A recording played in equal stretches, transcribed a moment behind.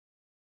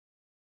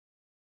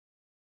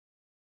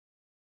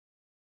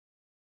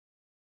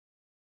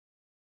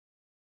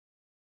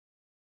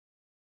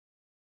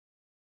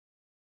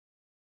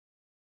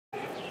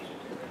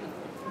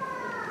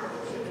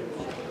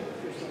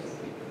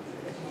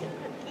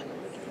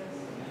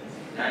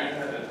Now you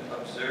have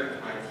observed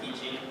my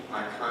teaching,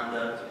 my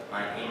conduct,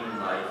 my aim in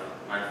life,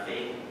 my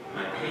faith,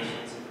 my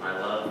patience, my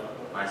love,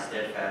 my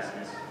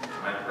steadfastness,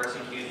 my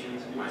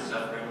persecutions, my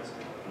sufferings,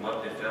 and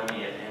what befell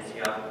me at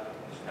Antioch,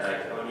 at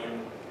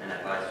Iconium, and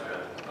at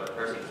Lystra, what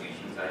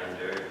persecutions I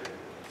endured.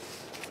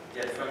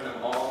 Yet from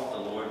them all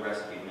the Lord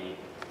rescued me.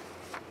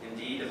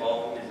 Indeed,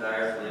 all who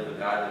desire to live a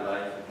godly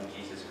life in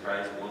Jesus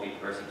Christ will be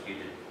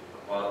persecuted,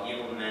 while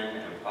evil men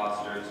and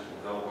impostors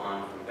will go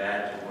on from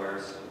bad to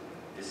worse,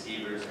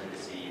 deceivers and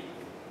deceived.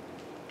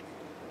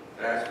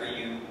 But as for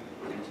you,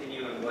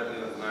 continue in what you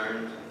have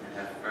learned and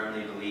have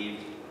firmly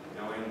believed,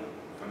 knowing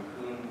from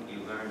whom you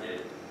learned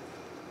it,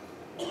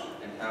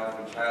 and how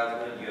from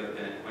childhood you have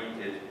been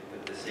acquainted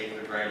with the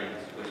sacred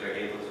writings, which are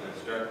able to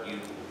instruct you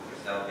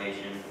for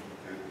salvation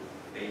through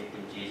faith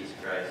in Jesus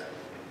Christ.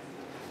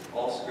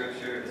 All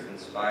Scripture is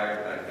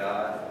inspired by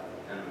God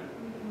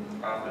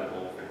and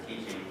profitable for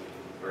teaching,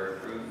 for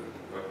reproof,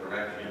 for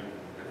correction,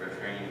 and for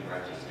training in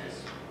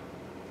righteousness,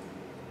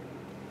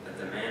 that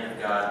the man of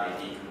God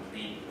may be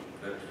complete,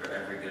 equipped for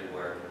every good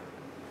work.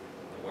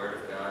 The word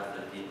of God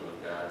for the people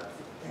of God.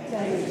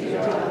 Thanks be to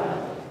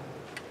God.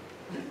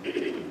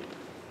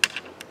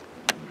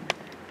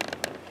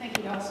 Thank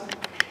you, Dawson.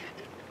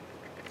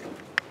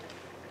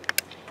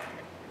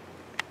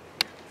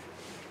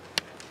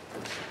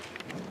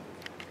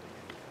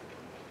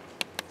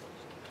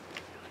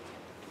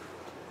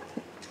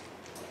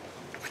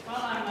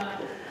 Well,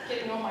 I'm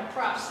getting all my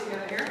props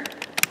together here.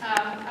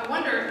 I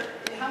wonder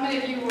how many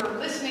of you were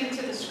listening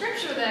to the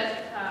scripture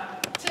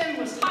that Tim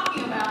was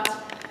talking about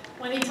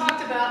when he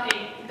talked about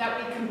that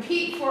we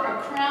compete for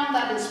a crown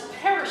that is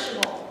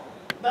perishable,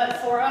 but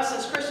for us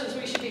as Christians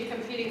we should be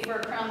competing for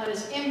a crown that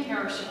is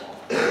imperishable.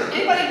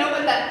 Anybody know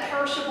what that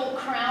perishable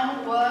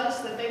crown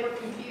was that they were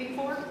competing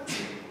for?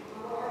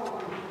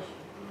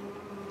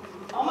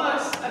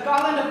 Almost. A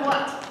garland of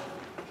what?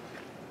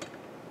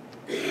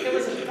 It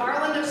was a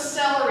garland of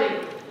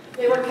celery.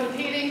 They were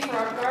competing for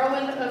a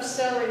garland of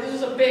celery. This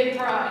is a big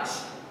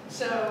prize.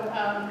 So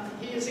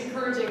he is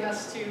encouraging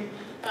us to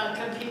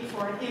compete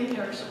for an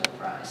imperishable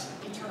prize,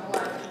 eternal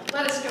life.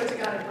 Let us go to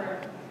God in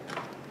prayer.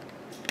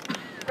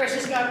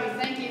 Gracious God,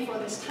 we thank you for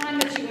this time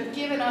that you have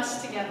given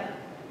us together.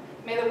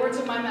 May the words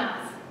of my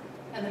mouth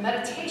and the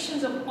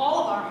meditations of all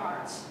of our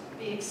hearts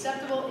be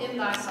acceptable in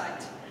thy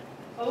sight.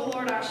 O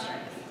Lord, our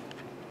strength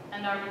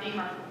and our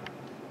Redeemer.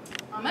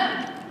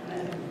 Amen.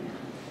 Amen.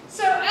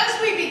 So as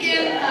we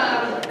begin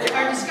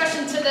our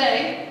discussion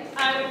today,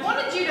 I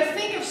wanted you to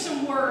think of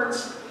some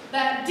words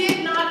that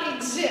did not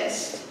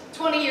exist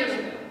 20 years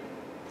ago.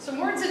 Some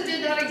words that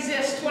did not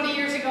exist 20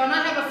 years ago, and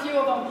I have a few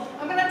of them.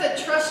 I'm going to have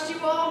to trust you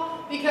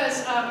all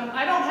because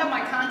I don't have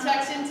my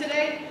contacts in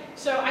today,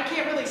 so I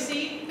can't really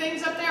see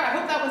things up there. I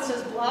hope that one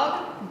says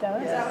blog. It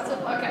does. Is that what's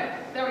up? Okay,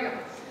 there we go.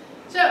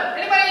 So,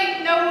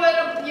 anybody know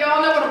what, you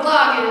all know what a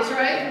blog is,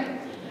 right?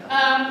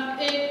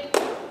 It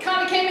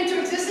kind of came into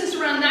existence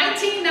around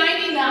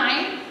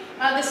 1999,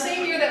 the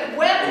same year that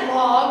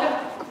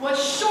weblog was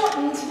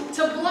shortened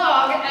to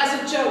blog as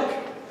a joke.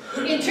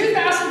 In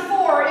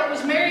 2004, it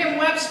was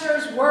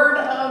Merriam-Webster's Word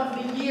of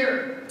the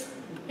Year.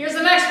 Here's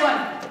the next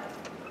one.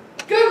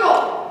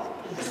 Google.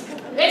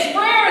 It's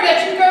rare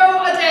that you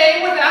go a day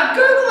without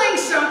Googling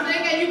something,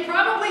 and you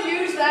probably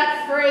use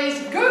that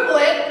phrase, Google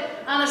it,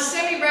 on a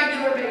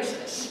semi-regular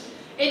basis.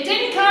 It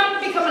didn't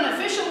become an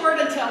official word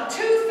until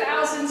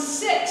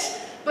 2006,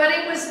 but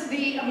it was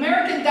the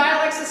American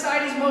Dialect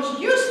Society's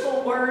most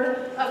useful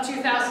word of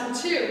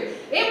 2002.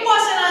 It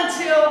wasn't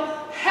until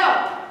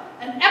Help,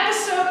 an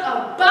episode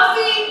of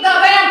Buffy the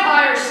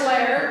Vampire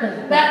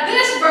Slayer, that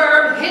this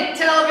verb hit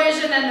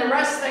television, and the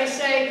rest, they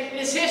say,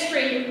 is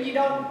history. You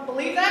don't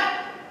believe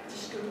that?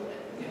 Just Google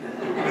it.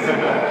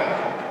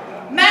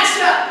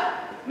 Mashup.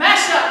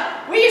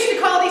 Mashup. We used to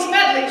call these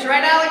medleys,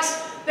 right,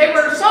 Alex? They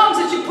were songs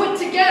that you put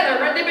together,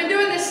 right? They've been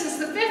doing this since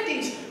the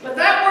 50s. But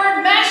that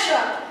word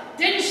mashup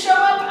didn't show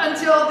up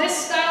until this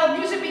style of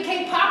music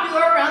became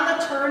popular around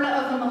the turn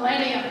of the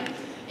millennium.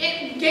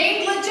 It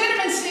gained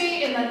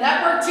legitimacy in the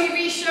network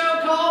TV show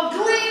called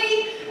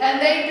Glee,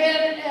 and they've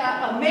been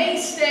a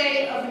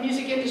mainstay of the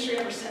music industry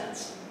ever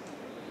since.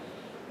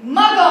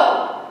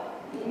 Muggle.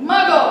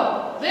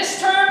 Muggle. This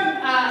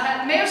term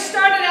may have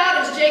started out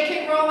as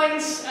J.K.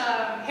 Rowling's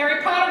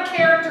Harry Potter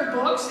character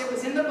books. It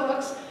was in the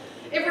books.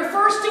 It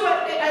refers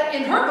to,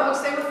 in her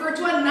books, they refer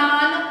to a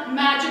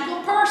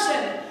non-magical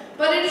person.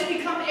 But it has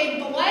become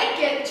a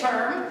blanket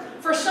term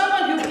for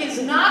someone who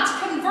is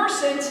not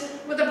conversant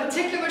with a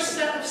particular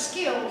set of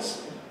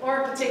skills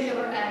or a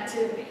particular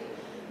activity.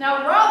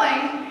 Now,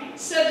 Rowling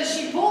said that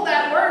she pulled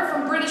that word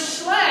from British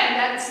slang,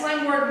 that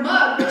slang word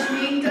mug, which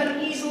means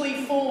an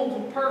easily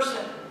fooled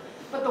person.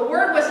 But the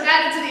word was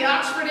added to the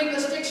Oxford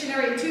English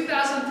Dictionary in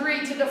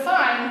 2003 to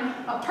define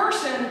a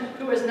person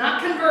who is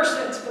not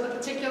conversant with a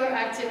particular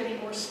activity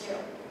or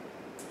skill.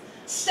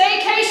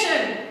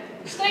 Staycation.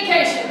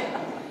 Staycation.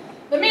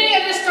 The meaning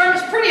of this term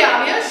is pretty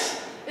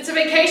obvious. It's a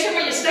vacation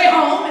where you stay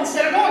home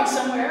instead of going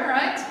somewhere,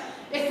 right?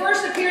 It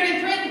first appeared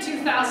in print in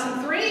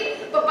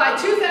 2003, but by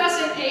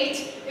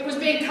 2008, it was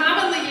being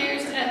commonly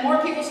used and more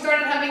more people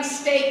started having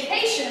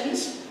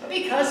staycations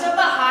because of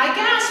the high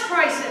gas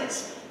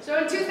prices. So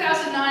in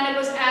 2009, it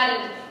was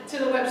added to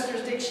the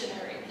Webster's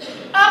Dictionary.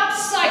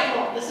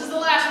 Upcycle. This is the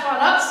last one.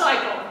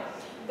 Upcycle.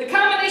 The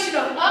combination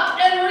of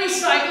up and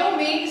recycle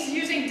means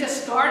using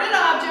discarded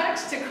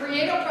objects to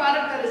create a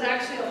product that is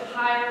actually of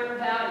higher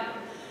value.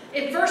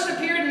 It first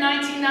appeared in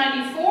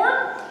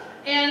 1994,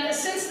 and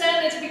since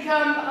then it's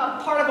become a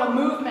part of a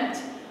movement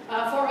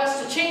for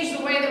us to change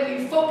the way that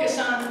we focus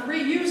on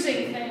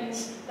reusing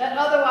things that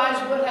otherwise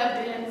would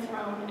have been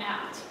thrown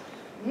out.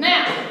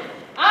 Now,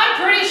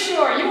 I'm pretty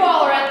sure you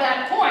all are at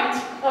that point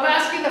of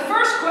asking the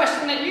first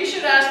question that you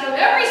should ask of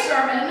every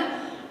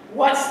sermon: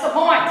 what's the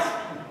point?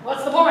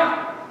 What's the point?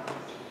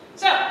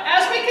 So,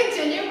 as we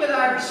continue with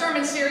our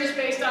sermon series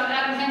based on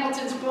Adam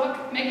Hamilton's book,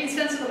 Making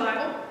Sense of the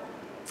Bible,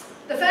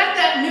 the fact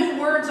that new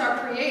words are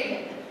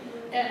created,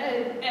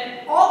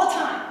 and all the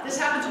time, this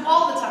happens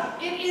all the time,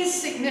 it is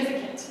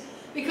significant.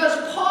 Because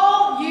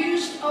Paul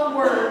used a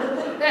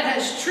word that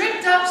has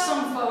tripped up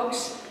some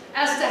folks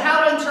as to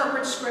how to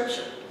interpret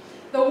Scripture.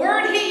 The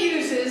word he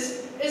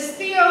uses is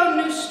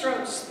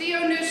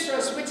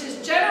theonoustros, which is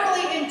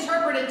generally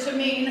interpreted to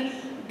mean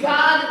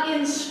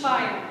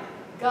God-inspired.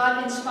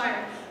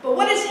 God-inspired. But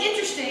what is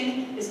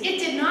interesting is it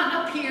did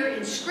not appear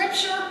in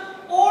Scripture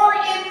or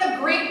in the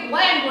Greek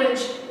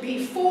language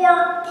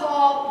before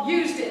Paul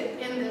used it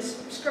in this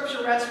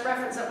Scripture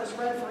reference that was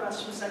read for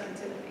us from 2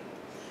 Timothy.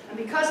 And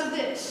because of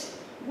this,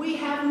 we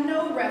have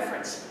no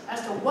reference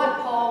as to what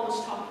Paul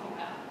was talking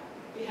about.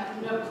 We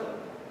have no clue.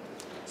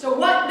 So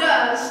what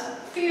does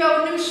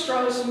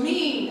theonoustros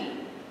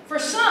mean? For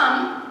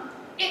some,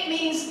 it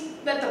means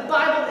that the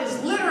Bible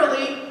is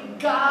literally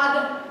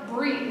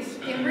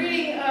God-breathed. In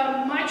reading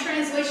my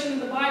translation of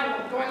the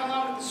Bible, going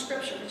along with the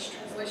Scripture, which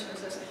translation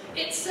is this?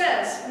 It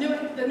says,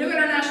 the New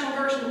International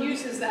Version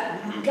uses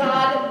that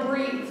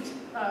God-breathed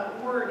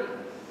wording.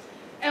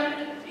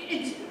 And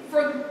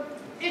for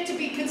it to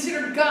be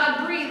considered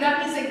God-breathed,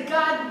 that means that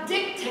God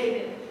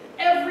dictated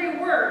every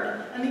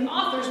word, and the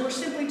authors were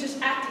simply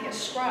just acting as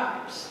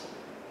scribes.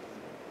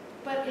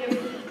 But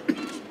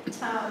if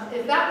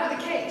that were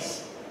the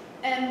case,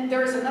 and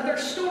there's another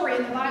story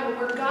in the Bible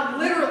where God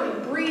literally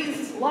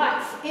breathed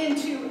life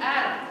into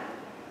Adam,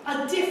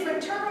 a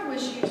different term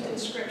was used in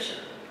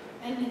Scripture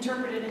and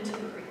interpreted into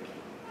the Greek.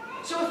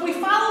 So if we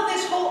follow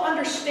this whole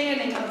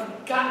understanding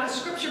of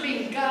Scripture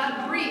being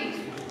God-breathed,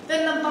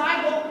 then the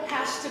Bible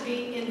has to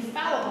be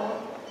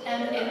infallible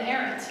and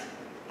inerrant.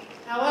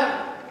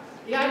 However,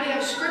 the idea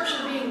of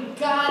Scripture being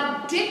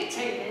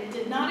God-dictated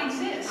did not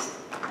exist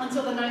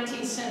until the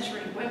 19th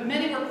century, when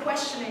many were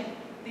questioning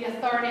the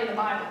authority of the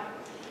Bible.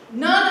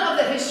 None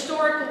of the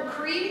historical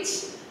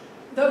creeds,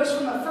 those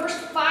from the first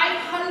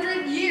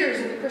 500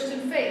 years of the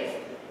Christian faith,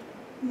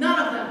 none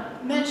of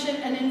them mention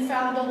an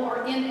infallible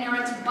or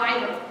inerrant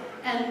Bible,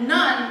 and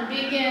none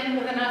begin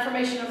with an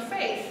affirmation of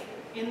faith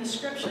in the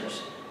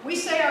Scriptures. We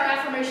say our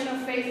affirmation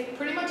of faith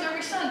pretty much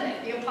every Sunday,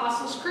 the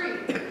Apostles'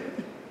 Creed.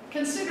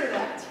 Consider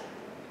that.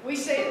 We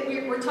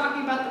say we're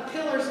talking about the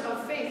pillars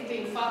of faith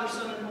being Father,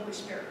 Son, and Holy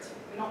Spirit.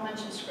 We don't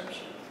mention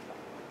Scripture.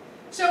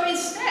 So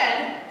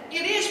instead,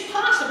 it is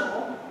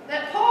possible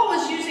that Paul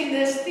was using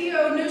this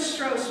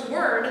theonoustros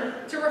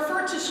word to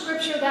refer to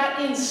Scripture that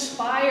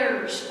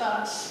inspires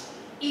us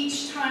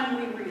each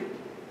time we read.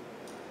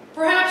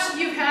 Perhaps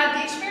you've had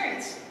the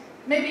experience.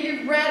 Maybe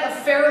you've read a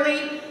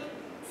fairly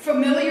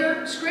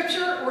familiar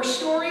Scripture or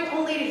story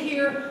only to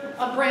hear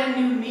a brand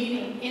new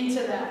meaning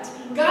into that.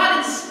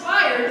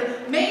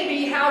 God-inspired may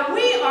be how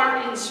we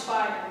are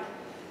inspired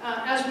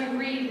as we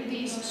read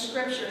these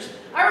Scriptures.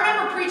 I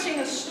remember preaching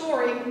a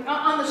story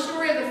on the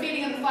story of the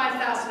feeding of the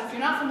 5,000. If you're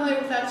not familiar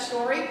with that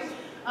story,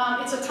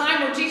 it's a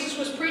time where Jesus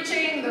was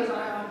preaching. There was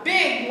a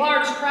big,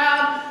 large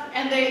crowd,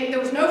 and there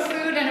was no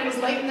food, and it was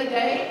late in the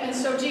day. And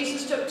so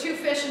Jesus took 2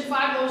 fish and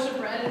 5 loaves of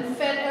bread and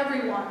fed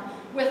everyone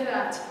with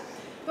that.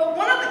 But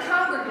one of the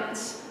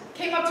congregants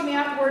came up to me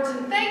afterwards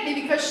and thanked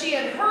me because she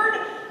had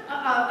heard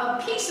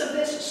a piece of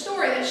this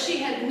story that she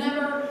had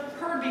never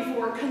heard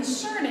before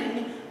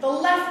concerning the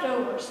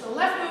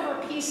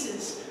leftover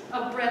pieces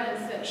of bread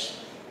and fish.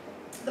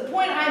 The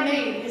point I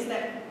made is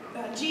that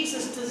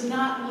Jesus does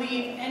not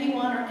leave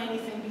anyone or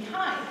anything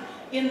behind.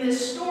 In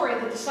this story,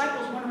 the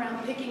disciples went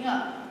around picking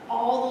up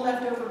all the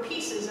leftover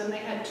pieces, and they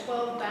had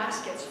 12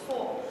 baskets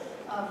full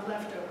of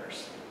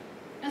leftovers.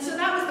 And so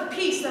that was the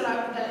piece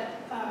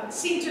that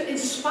seemed to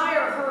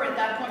inspire her at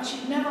that point.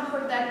 She'd never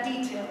heard that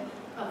detail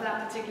of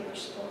that particular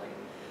story.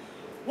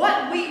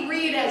 What we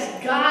read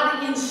as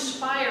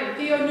God-inspired,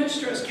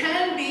 theonoustros,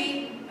 can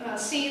be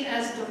seen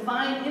as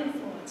divine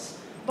influence,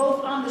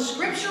 both on the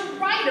Scripture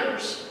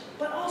writers,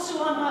 but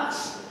also on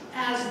us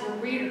as the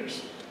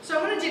readers. So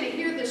I wanted you to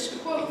hear this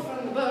quote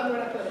from the book. Where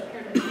did I put it?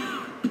 Here it is.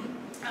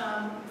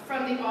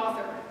 From the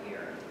author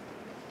here.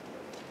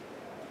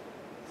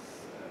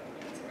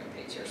 That's the right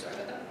page here, sorry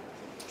about that.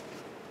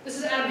 This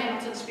is Adam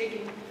Hamilton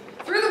speaking.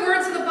 Through the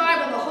words of the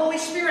Bible, the Holy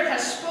Spirit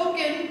has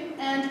spoken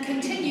and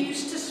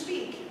continues to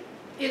speak.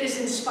 It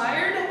is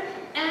inspired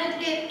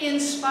and it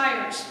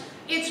inspires.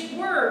 its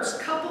words,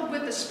 coupled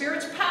with the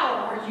Spirit's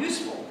power, are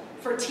useful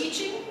for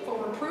teaching,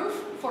 for reproof,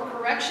 for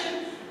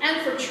correction,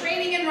 and for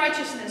training in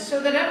righteousness,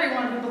 so that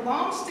everyone who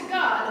belongs to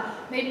God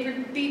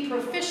may be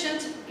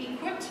proficient,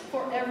 equipped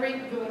for every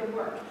good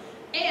work.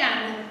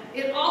 And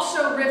it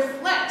also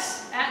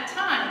reflects, at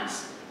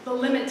times, the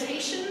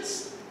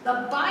limitations,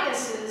 the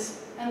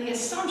biases, and the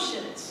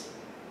assumptions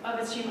of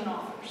its human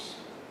authors.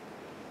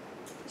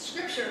 The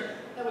scripture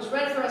that was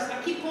read for us, I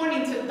keep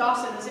pointing to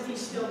Dawson as if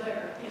he's still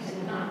there. He's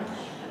not.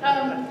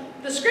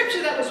 The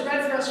scripture that was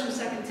read for us from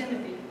 2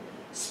 Timothy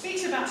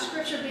speaks about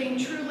scripture being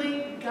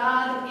truly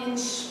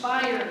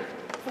God-inspired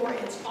for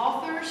its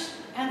authors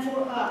and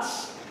for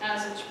us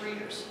as its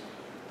readers.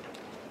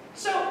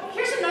 So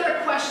here's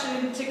another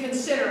question to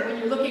consider when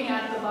you're looking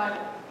at the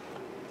Bible.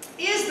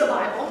 Is the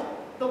Bible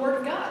the Word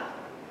of God?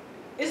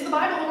 Is the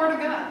Bible the Word of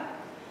God?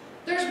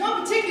 There's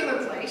one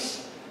particular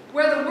place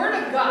where the Word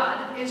of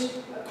God is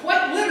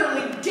quite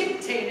literally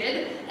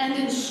dictated and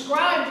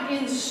inscribed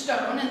in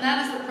stone, and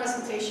that is the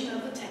presentation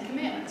of the Ten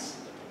Commandments.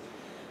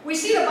 We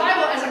see the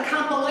Bible as a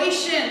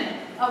compilation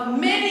of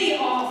many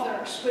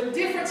authors with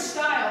different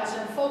styles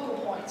and focal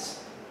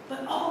points,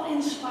 but all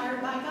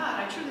inspired by God.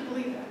 I truly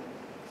believe that.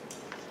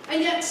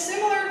 And yet,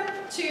 similar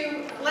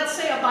to, let's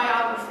say, a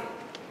biography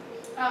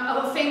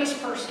of a famous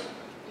person.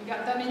 You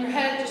got that in your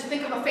head, just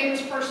think of a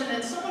famous person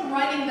and someone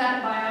writing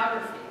that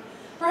biography.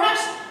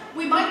 Perhaps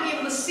we might be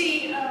able to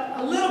see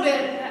a little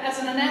bit as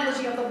an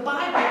analogy of the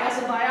Bible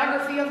as a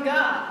biography of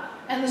God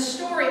and the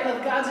story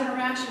of God's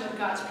interaction with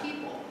God's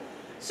people.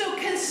 So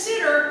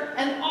consider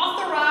an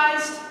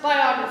authorized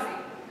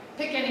biography.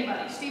 Pick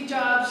anybody, Steve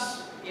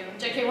Jobs,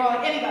 J.K.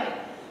 Rowling, anybody.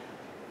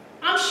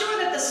 I'm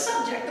sure that the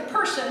subject, the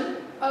person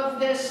of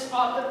this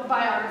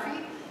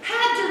biography,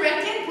 had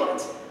direct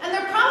input, and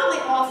they're probably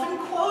often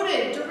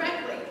quoted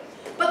directly.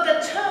 But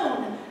the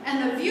tone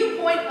and the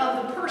viewpoint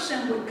of the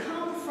person would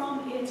come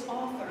from its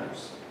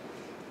authors.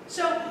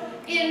 So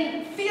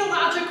in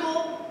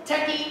theological,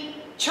 techie,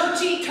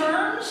 churchy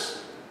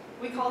terms,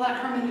 we call that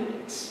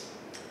hermeneutics.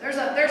 There's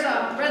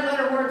a red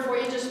letter word for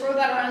you. Just throw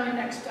that around your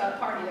next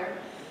party there.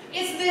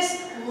 It's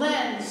this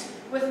lens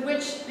with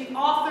which the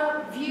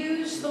author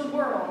views the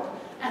world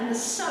and the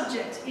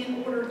subject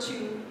in order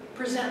to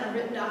present a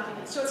written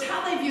document. So it's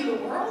how they view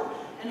the world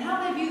and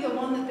how they view the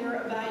one that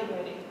they're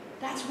evaluating.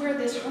 That's where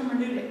this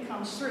hermeneutic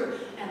comes through.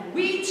 And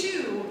we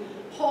too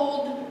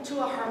hold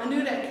to a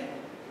hermeneutic.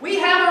 We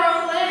have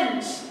our own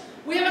lens.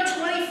 We have a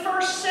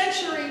 21st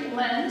century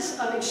lens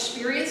of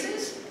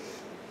experiences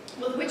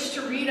with which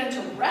to read and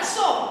to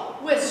wrestle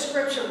with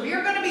Scripture. We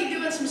are going to be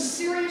doing some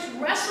serious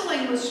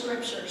wrestling with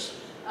Scriptures,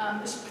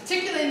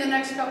 particularly in the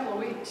next couple of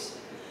weeks.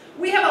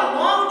 We have a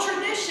long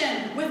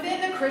tradition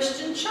within the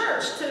Christian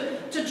church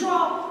to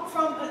draw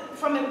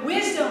from it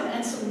wisdom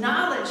and some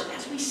knowledge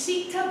as we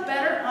seek to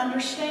better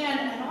understand,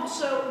 and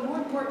also, more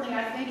importantly,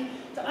 I think,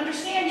 to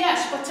understand,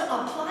 yes, but to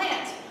apply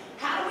it.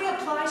 How do we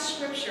apply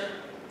Scripture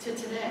to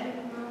today?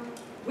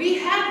 We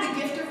have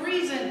the gift of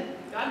reason.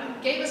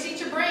 God gave us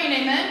each a brain,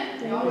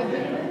 amen? You all with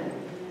me?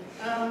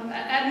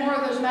 Add more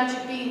of those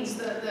magic beans,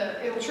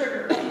 it'll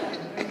trigger.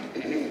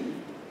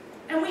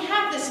 And we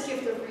have this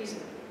gift of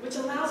reason, which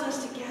allows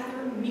us to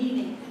gather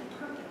meaning and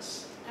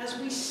purpose as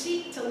we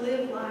seek to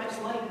live lives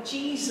like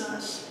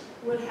Jesus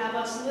would have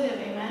us live,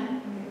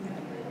 amen?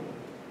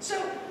 So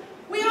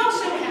we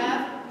also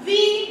have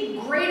the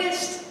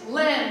greatest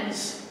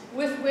lens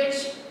with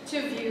which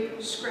to view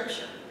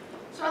Scripture.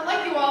 So I'd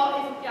like you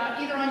all,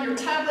 either on your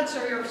tablets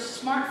or your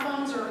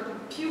smartphones or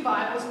pew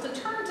Bibles, to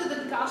turn to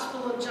the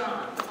Gospel of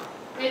John.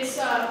 It's,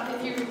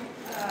 if you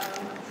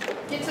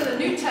get to the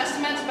New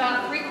Testament, it's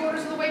about 3/4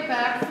 of the way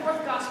back,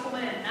 fourth Gospel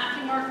in,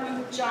 Matthew, Mark,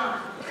 Luke,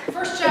 John.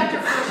 First chapter,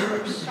 first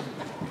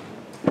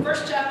verse.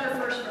 First chapter,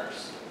 first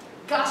verse.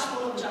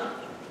 Gospel of John.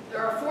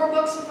 There are 4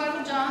 books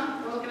entitled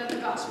John. We're looking at the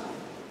Gospel.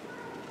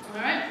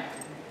 All right?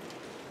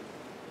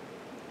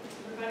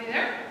 Everybody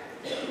there?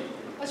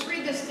 Let's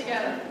read this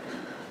together.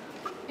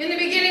 In the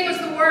beginning was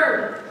the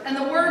Word, and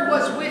the Word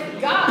was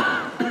with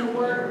God, and the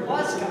Word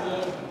was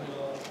God.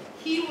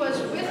 He was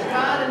with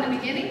God in the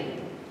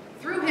beginning.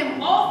 Through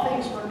him all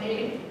things were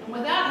made, and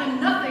without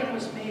him nothing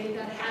was made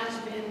that has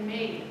been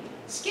made.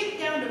 Skip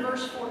down to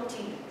verse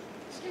 14.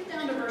 Skip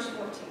down to verse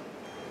 14.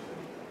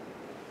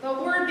 The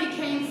Word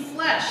became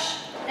flesh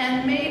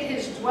and made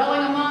his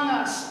dwelling among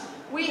us.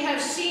 We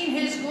have seen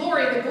his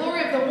glory, the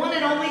glory of the one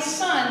and only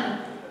Son,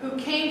 who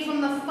came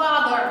from the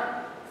Father,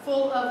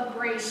 full of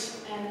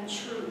grace and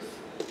truth.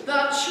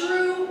 The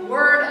true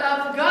Word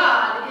of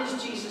God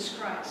is Jesus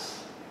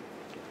Christ.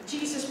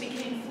 Jesus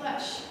became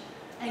flesh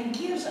and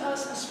gives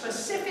us a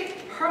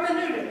specific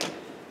hermeneutic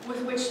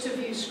with which to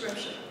view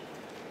Scripture.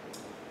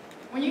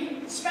 When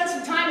you spend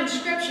some time in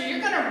Scripture,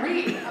 you're going to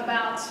read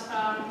about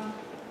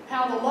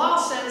how the law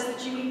says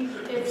that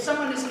if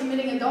someone is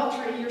committing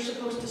adultery, you're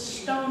supposed to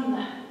stone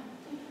them.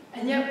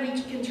 And yet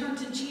we can turn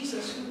to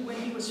Jesus, who, when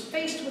he was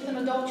faced with an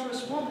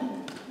adulterous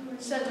woman,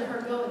 said to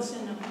her, "Go and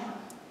sin no more."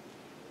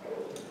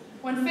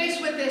 when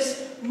faced with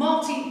this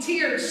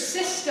multi-tiered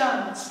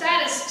system,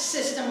 status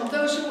system of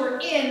those who were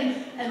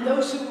in and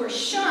those who were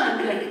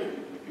shunned,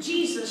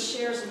 Jesus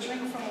shares a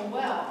drink from a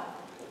well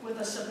with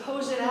a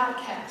supposed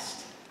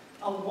outcast,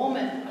 a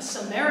woman, a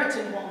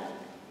Samaritan woman,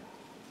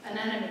 an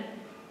enemy.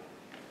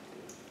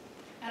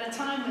 At a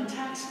time when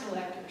tax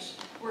collectors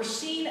were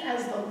seen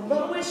as the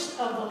lowest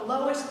of the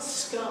lowest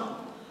scum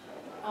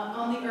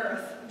on the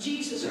earth,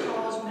 Jesus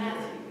calls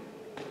Matthew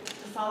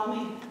to follow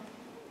me.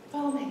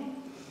 Follow me.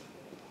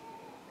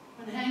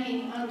 When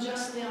hanging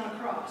unjustly on a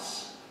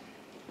cross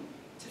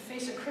to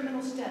face a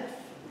criminal's death,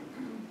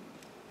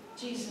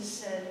 Jesus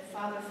said,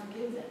 Father,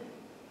 forgive them.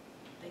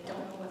 They don't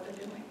know what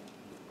they're doing.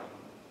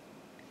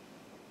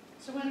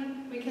 So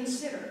when we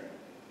consider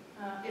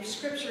if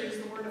Scripture is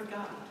the Word of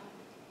God,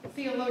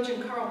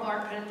 theologian Karl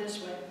Barth put it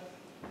this way: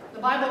 the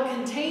Bible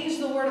contains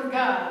the Word of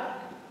God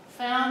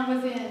found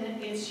within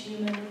its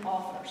human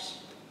authors.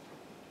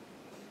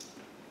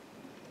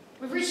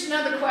 We've reached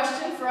another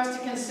question for us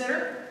to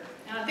consider,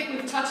 and I think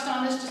we've touched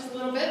on this just a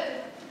little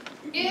bit.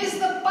 Is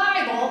the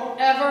Bible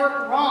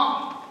ever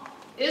wrong?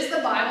 Is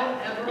the Bible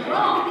ever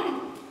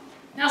wrong?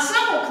 Now,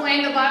 some will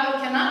claim the Bible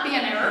cannot be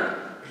an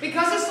error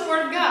because it's the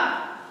Word of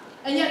God.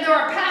 And yet there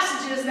are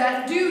passages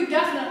that do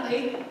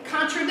definitely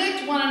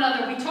contradict one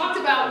another. We talked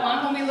about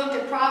one when we looked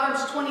at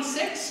Proverbs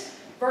 26,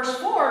 verse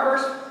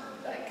 4,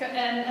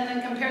 and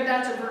then compared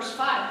that to verse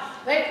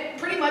 5. They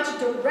pretty much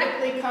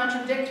directly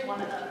contradict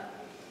one another.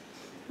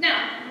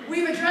 Now,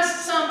 we've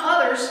addressed some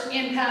others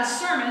in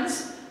past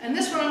sermons, and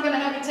this one I'm going to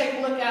have you take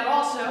a look at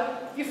also.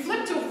 If you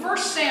flip to 1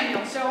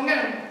 Samuel, so I'm going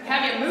to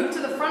have you move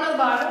to the front of the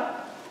Bible.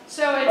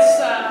 So it's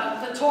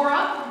the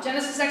Torah,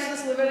 Genesis,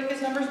 Exodus,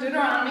 Leviticus, Numbers,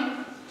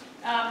 Deuteronomy.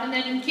 And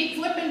then you keep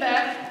flipping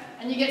back,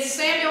 and you get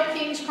Samuel,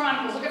 Kings,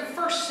 Chronicles. Look at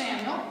 1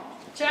 Samuel,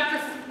 chapter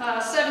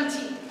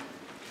 17.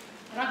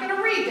 I'm not going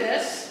to read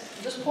this.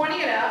 I'm just pointing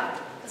it out.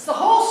 It's the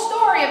whole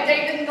story of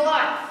David and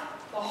Goliath.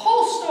 The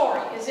whole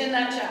story is in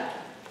that chapter.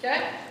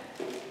 Okay?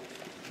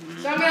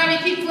 So I'm going to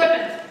have you keep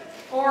flipping,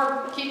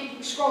 or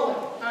keep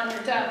scrolling on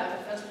your tablet,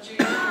 if that's what you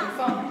use on your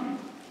phone.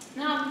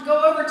 Now,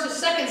 go over to 2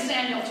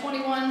 Samuel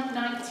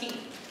 21:19.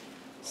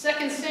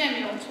 2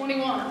 Samuel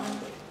 21,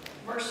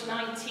 verse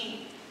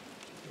 19.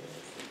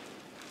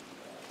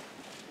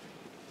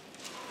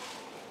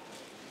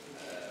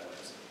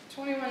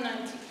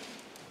 21:19.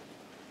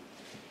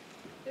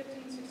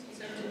 15, 16,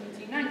 17,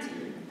 18,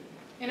 19.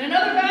 In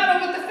another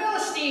battle with the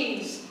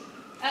Philistines,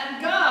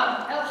 at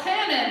Gob,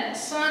 Elhanan,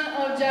 son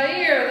of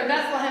Jair, the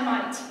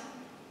Bethlehemite,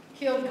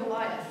 killed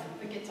Goliath,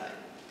 the Gittite.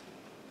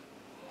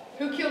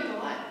 Who killed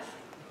Goliath?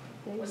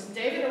 Was it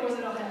David or was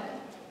it Elhanan?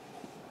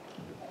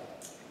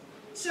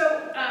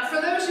 So,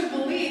 for those who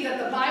believe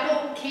that the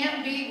Bible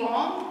can't be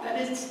wrong, that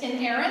it's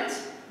inerrant,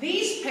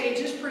 these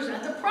pages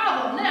present a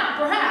problem. Now,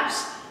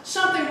 perhaps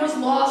something was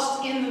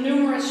lost in the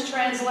numerous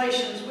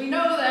translations. We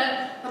know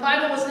that the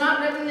Bible was not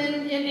written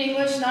in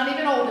English, not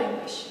even Old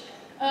English.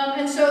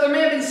 And so there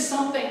may have been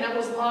something that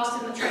was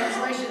lost in the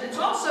translation. It's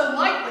also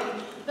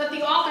likely that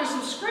the authors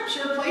of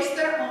Scripture placed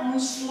their own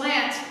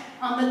slant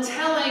on the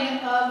telling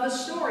of the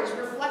stories,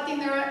 reflecting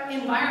their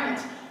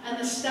environment and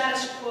the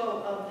status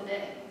quo of the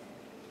day.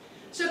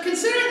 So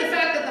considering the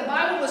fact that the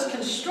Bible was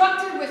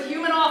constructed with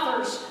human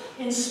authors,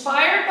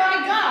 inspired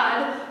by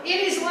God,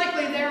 it is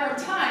likely there are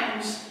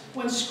times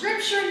when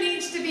Scripture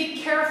needs to be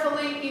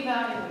carefully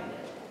evaluated.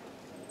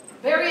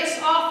 Various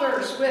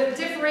authors with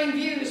differing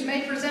views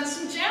may present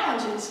some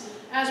challenges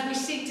as we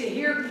seek to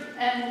hear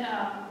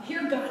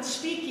God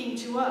speaking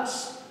to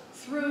us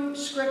through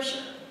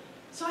Scripture.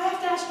 So I have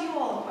to ask you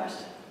all a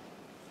question.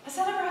 Has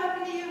that ever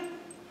happened to you?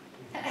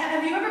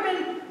 Have you ever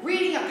been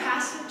reading a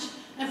passage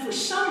and for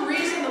some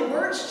reason the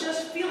words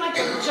just feel like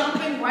they're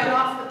jumping right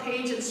off the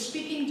page and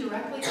speaking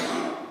directly to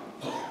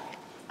you?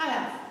 I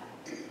have.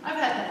 I've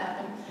had that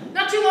happen.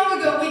 Not too long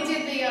ago, we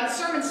did the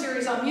sermon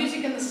series on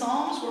music in the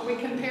Psalms, where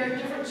we compared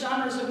different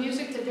genres of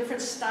music to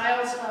different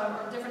styles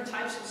or different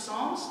types of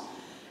songs.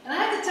 And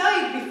I have to tell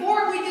you,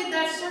 before we did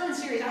that sermon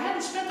series, I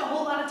hadn't spent a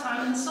whole lot of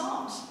time in the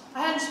Psalms.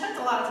 I hadn't spent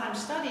a lot of time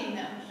studying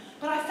them.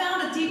 But I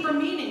found a deeper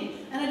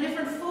meaning and a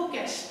different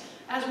focus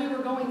as we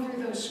were going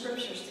through those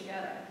scriptures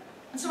together.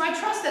 And so I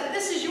trust that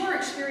this is your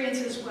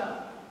experience as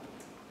well.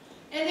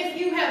 And if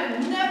you have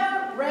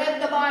never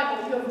read the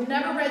Bible, you have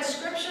never read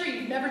Scripture,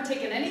 you've never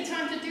taken any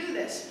time to do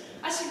this,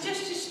 I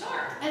suggest you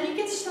start. And you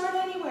can start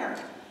anywhere.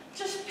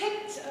 Just pick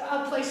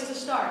a place to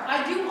start.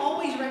 I do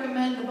always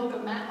recommend the book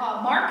of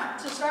Mark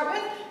to start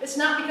with. It's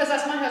not because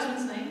that's my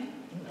husband's name.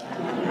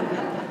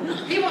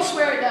 He will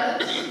swear it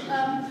does.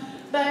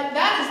 But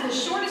that is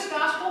the shortest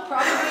gospel,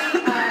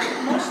 probably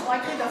most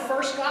likely the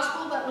first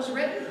gospel that was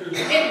written.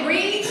 It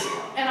reads,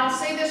 and I'll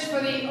say this for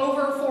the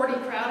over 40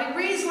 crowd, it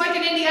reads like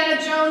an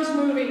Indiana Jones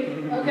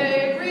movie.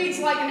 Okay, it reads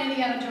like an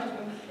Indiana Jones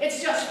movie.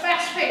 It's just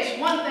fast-paced,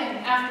 one thing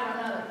after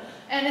another.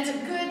 And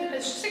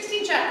it's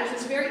 16 chapters,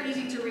 it's very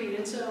easy to read.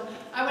 And so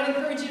I would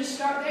encourage you to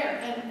start there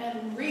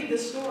and read the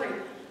story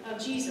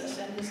of Jesus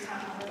and his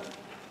time on earth.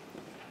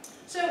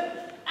 So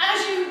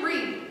as you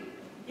read,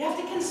 You have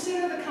to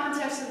consider the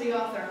context of the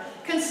author.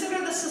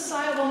 Consider the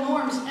societal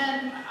norms.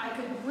 And I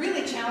could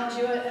really challenge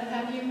you and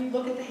have you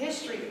look at the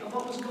history of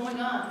what was going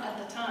on at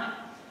the time.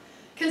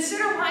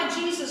 Consider why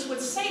Jesus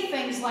would say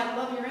things like,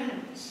 love your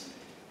enemies.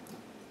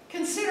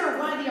 Consider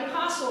why the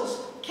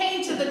apostles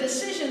came to the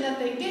decision that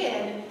they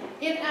did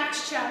in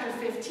Acts chapter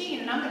 15.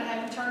 And I'm going to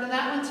have you turn to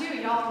that one too.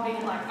 Y'all are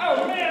being like,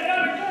 oh man,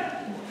 not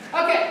again.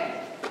 Okay.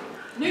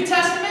 New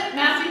Testament,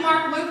 Matthew,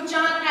 Mark, Luke,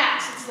 John,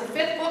 Acts. It's the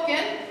 5th book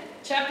in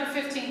chapter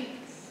 15.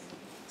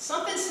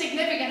 Something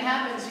significant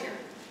happens here.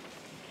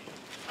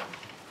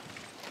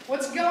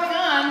 What's going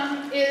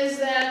on is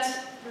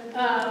that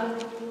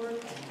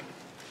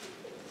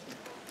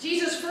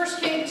Jesus first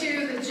came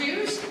to the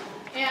Jews,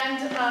 and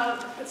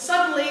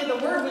suddenly the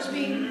word was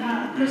being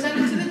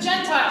presented to the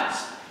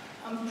Gentiles.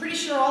 I'm pretty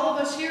sure all of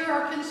us here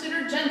are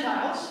considered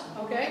Gentiles,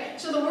 okay?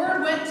 So the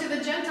word went to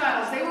the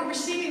Gentiles. They were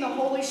receiving the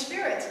Holy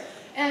Spirit,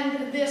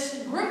 and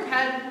this group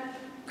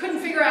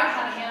couldn't figure out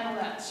how to handle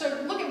that.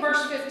 So look at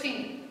verse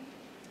 15.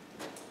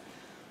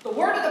 The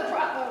word of the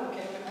prophet, oh, okay,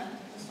 wait a minute,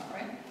 that's not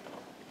right.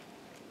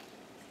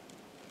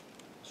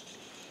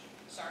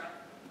 Sorry. I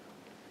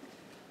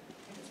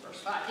think it's verse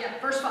 5. Yeah,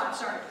 verse 5,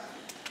 sorry.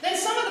 Then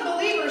some of the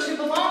believers who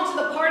belonged to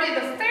the party of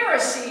the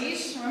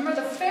Pharisees, remember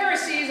the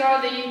Pharisees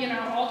are the,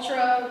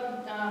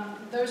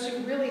 those who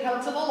really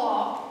held to the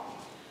law.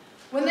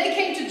 When they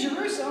came to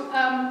Jerusalem,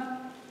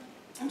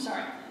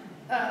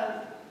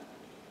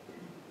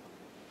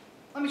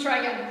 let me try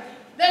again.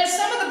 Then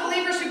some of the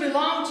believers who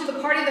belonged to the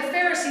party of the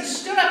Pharisees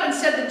stood up and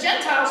said the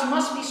Gentiles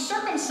must be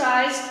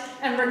circumcised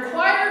and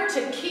required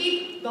to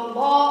keep the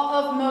law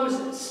of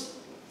Moses.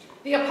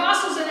 The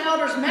apostles and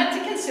elders met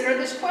to consider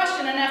this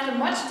question, and after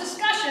much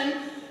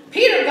discussion,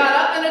 Peter got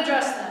up and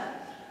addressed them.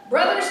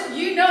 Brothers,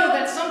 you know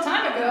that some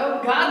time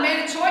ago, God made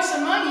a choice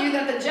among you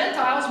that the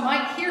Gentiles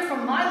might hear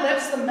from my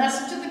lips the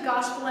message of the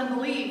gospel and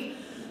believe.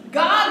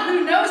 God,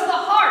 who knows the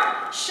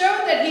heart,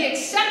 showed that he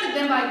accepted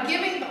them by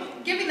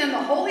giving them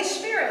the Holy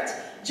Spirit,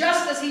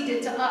 just as he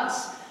did to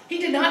us. He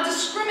did not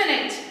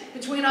discriminate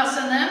between us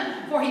and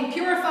them, for he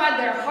purified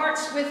their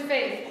hearts with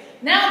faith.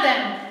 Now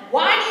then,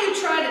 why do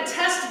you try to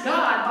test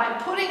God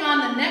by putting on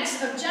the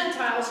necks of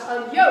Gentiles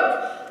a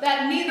yoke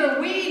that neither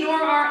we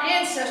nor our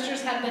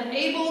ancestors have been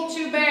able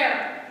to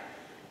bear?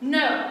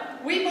 No,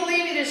 we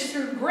believe it is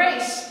through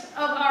grace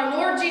of our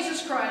Lord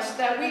Jesus Christ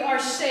that we are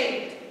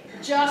saved,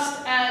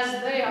 just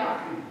as they are.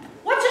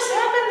 What just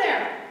happened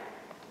there?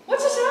 What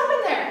just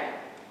happened there?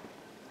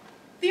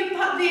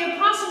 The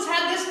apostles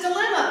had this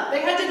dilemma.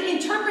 They had to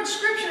interpret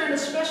Scripture in a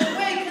special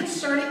way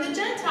concerning the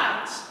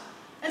Gentiles.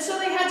 And so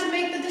they had to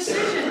make the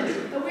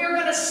decision that we are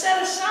going to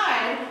set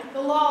aside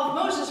the law of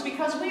Moses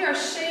because we are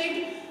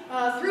saved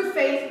through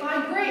faith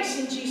by grace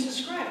in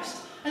Jesus Christ.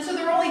 And so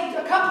there were only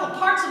a couple of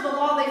parts of the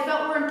law they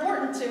felt were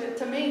important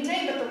to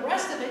maintain, but the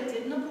rest of it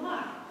didn't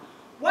apply.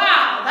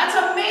 Wow, that's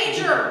a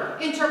major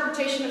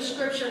interpretation of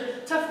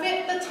Scripture to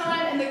fit the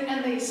time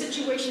and the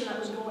situation that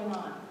was going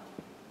on.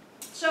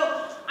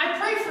 So I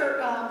pray for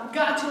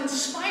God to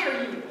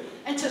inspire you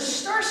and to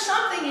stir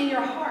something in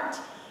your heart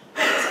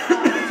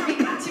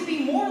to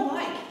be more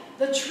like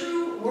the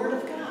true Word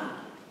of God,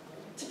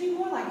 to be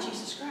more like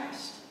Jesus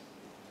Christ.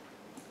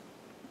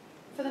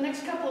 For the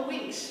next couple of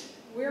weeks,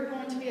 we're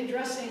going to be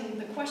addressing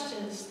the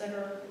questions that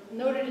are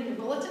noted in your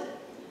bulletin.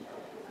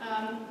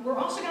 We're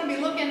also going to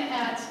be looking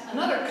at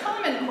another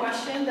common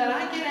question that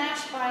I get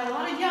asked by a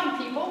lot of young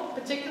people,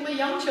 particularly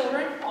young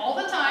children, all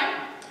the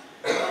time.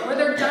 Were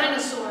there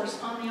dinosaurs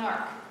on the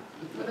ark?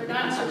 Were there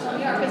dinosaurs on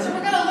the ark? And so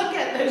we're going to look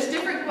at those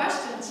different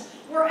questions.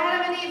 Were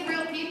Adam and Eve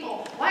real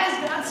people? Why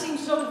does God seem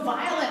so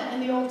violent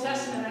in the Old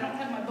Testament? I don't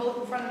have my bullet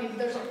in front of me, but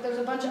there's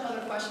a bunch of other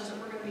questions that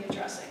we're going to be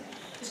addressing.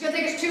 It's going to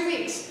take us 2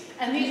 weeks,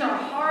 and these are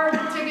hard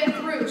to get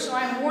through, so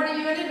I'm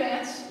warning you in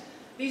advance.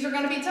 These are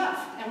going to be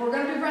tough, and we're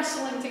going to be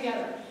wrestling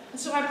together. And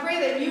so I pray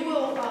that you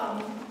will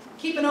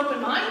keep an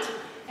open mind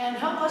and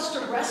help us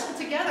to wrestle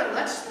together.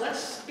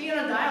 Let's be in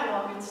a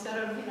dialogue instead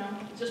of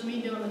just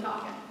me doing the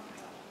talking.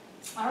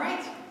 All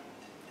right.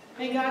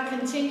 May God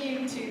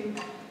continue to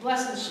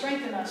bless and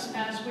strengthen us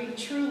as we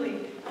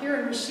truly hear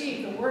and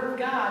receive the Word of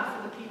God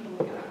for the people.